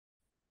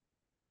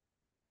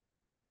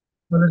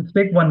Well, let's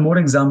take one more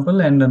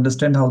example and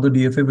understand how the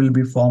DFA will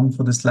be formed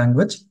for this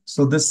language.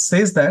 So this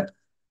says that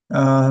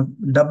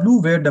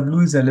W, where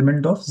W is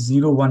element of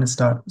 0, 1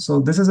 star. So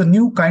this is a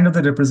new kind of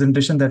the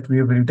representation that we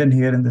have written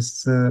here in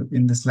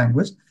this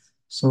language.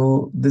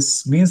 So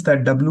this means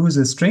that W is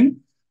a string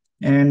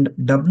and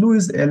W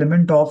is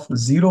element of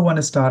 0,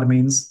 1 star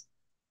means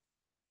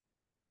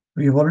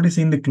we have already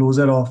seen the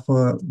closure of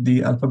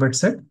the alphabet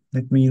set.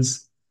 That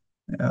means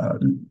uh,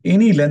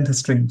 any length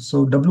string.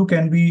 So W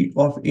can be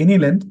of any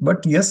length,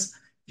 but yes,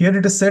 here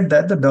it is said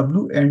that the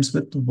W ends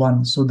with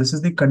 1. So this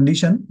is the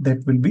condition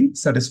that will be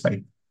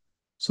satisfied.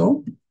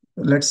 So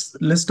let's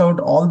list out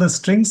all the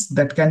strings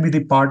that can be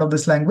the part of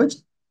this language.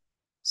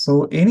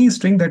 So any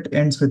string that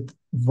ends with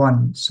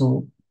 1.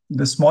 So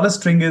the smallest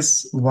string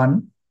is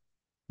 1.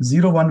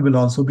 0, 1 will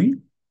also be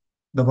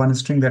the one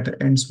string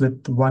that ends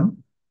with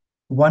 1.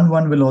 1,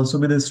 1 will also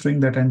be the string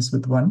that ends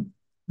with 1.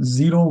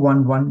 0,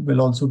 1, 1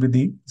 will also be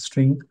the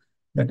string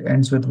that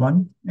ends with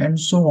 1, and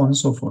so on and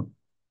so forth.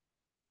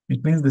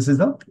 It means this is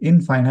the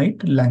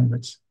infinite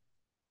language.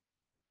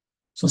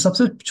 So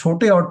सबसे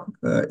छोटे और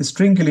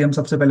string के लिए हम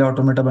सबसे पहले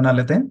automata बना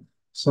लेते हैं.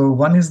 So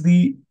 1 is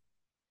the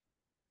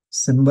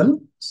symbol.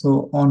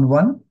 So on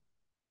 1,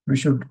 we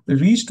should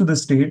reach to the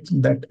state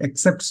that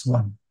accepts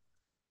 1.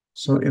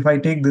 So if I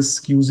take this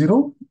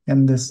Q0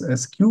 and this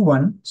as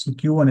Q1, so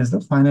Q1 is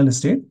the final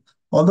state.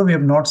 Although we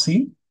have not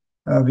seen,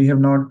 we have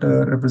not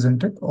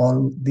represented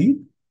all the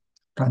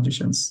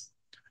transitions.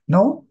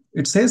 Now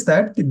it says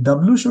that the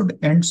W should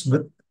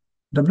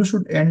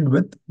end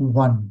with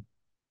 1.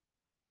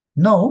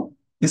 Now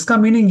इसका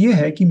meaning ये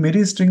है कि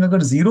मेरी string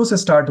अगर 0 से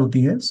start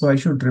होती है, सो I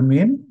should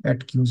remain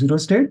at Q0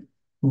 state.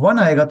 1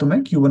 आएगा तो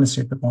मैं Q1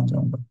 स्टेट पे पहुंच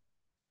जाऊंगा.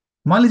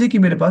 मान लीजिए कि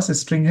मेरे पास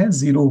स्ट्रिंग है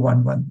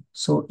 011.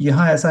 सो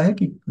यहाँ ऐसा है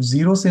कि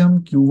 0 से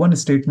हम Q1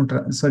 स्टेट में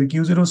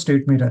Q0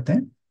 स्टेट में रहते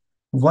हैं.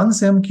 1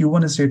 से हम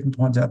Q1 स्टेट में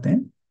पहुंच जाते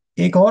हैं.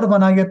 एक और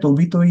 1 आ गया तो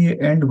भी तो ये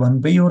एंड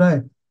 1 पे ही हो रहा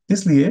है.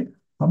 इसलिए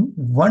हम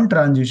 1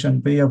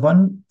 ट्रांजिशन पे या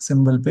 1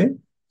 सिंबल पे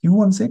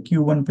Q1 से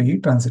Q1 पे ही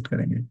ट्रांजिट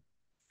करेंगे.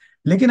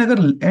 लेकिन अगर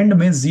एंड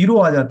में 0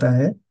 आ जाता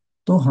है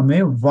तो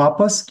हमें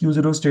वापस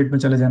Q0 स्टेट में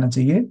चले जाना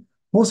चाहिए.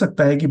 हो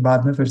सकता है कि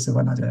बाद में फिर से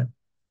 1 आ जाए.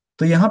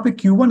 तो यहाँ पे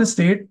Q1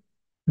 state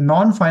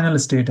non final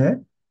state है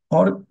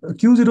और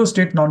Q0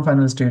 state non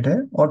final state है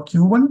और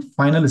Q1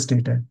 फाइनल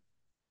स्टेट है.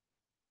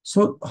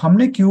 सो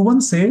हमने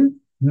Q1 से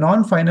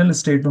नॉन फाइनल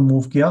स्टेट में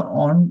मूव किया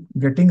on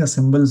getting a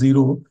symbol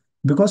 0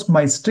 because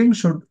my string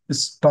should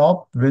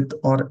stop with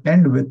और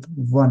एंड विथ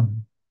 1.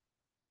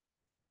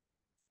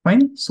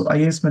 फाइन. सो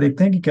आइए इसमें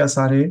देखते हैं कि क्या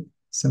सारे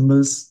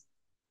सिंबल्स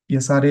ये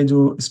सारे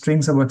जो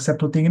स्ट्रिंग्स है वो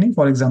एक्सेप्ट होती है कि नहीं.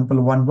 For example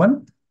 1 1.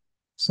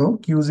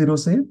 सो Q0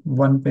 से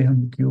 1 पे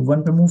हम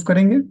Q1 पे मूव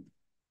करेंगे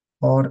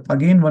और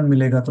अगेन 1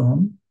 मिलेगा तो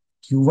हम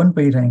Q1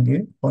 पे ही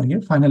रहेंगे और ये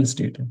फाइनल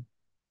स्टेट है.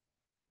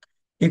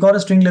 एक और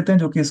स्ट्रिंग लेते हैं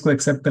जो कि इसको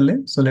एक्सेप्ट कर ले.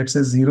 So let's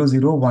say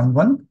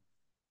 0011.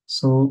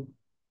 So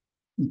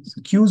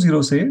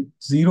Q0 से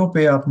 0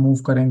 पे आप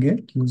मूव करेंगे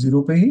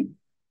Q0 पे ही.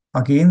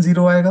 अगेन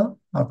 0 आएगा,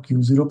 आप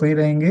Q0 पे ही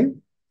रहेंगे.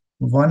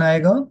 1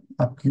 आएगा,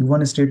 आप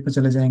Q1 स्टेट पे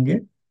चले जाएंगे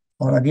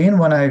और अगेन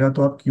 1 आएगा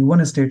तो आप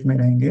Q1 स्टेट में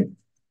रहेंगे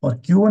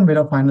और Q1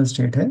 मेरा फाइनल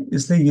स्टेट है,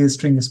 इसलिए ये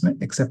स्ट्रिंग इसमें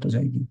एक्सेप्ट हो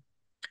जाएगी.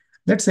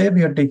 Let's say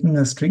we are taking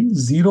a string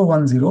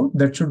 010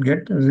 that should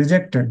get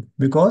rejected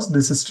because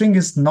this string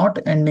is not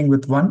ending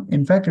with 1.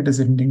 In fact, it is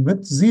ending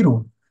with 0.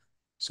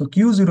 So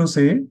Q0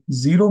 से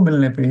 0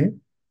 मिलने पे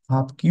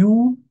आप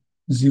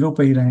Q0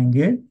 पे ही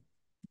रहेंगे.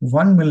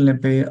 1 मिलने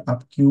पे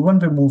आप Q1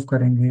 पे मूव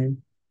करेंगे.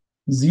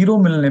 0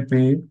 मिलने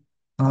पे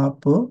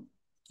आप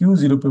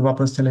Q0 पे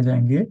वापस चले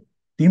जाएंगे.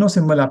 तीनों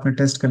सिंबल आपने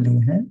टेस्ट कर लिए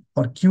हैं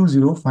और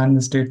Q0 फाइनल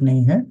स्टेट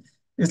नहीं है,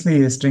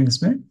 इसलिए ये स्ट्रिंग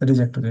इसमें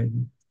रिजेक्ट हो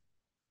जाएगी.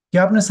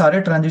 क्या आपने सारे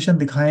ट्रांजिशन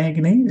दिखाए हैं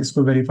कि नहीं,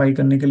 इसको वेरीफाई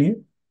करने के लिए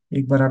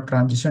एक बार आप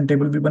ट्रांजिशन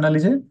टेबल भी बना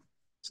लीजिए.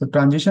 सो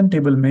ट्रांजिशन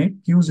टेबल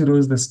में Q0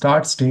 is the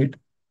start state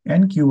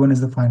and Q1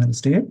 is the final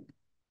state.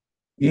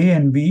 A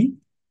and B.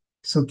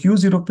 So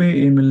Q0 पे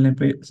ए मिलने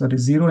पे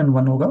 0 एंड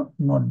 1 होगा,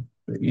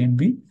 not A and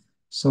B.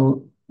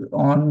 So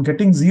on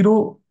getting 0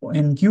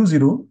 in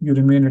Q0 you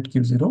remain at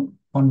Q0.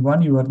 On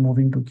 1 you are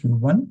moving to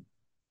Q1.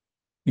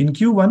 In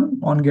Q1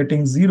 on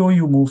getting 0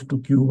 you move to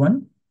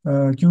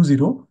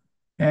Q0,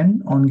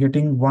 and on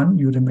getting 1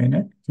 you remain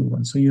at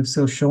Q1. So you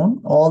have shown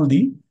all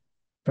the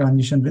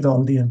transition with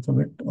all the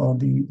alphabet or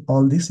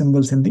all the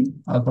symbols in the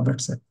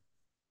alphabet set.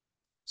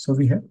 So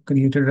we have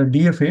created a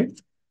DFA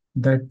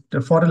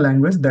that for a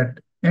language that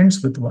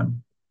ends with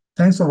 1.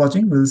 Thanks for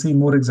watching. We'll see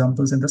more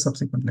examples in the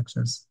subsequent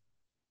lectures.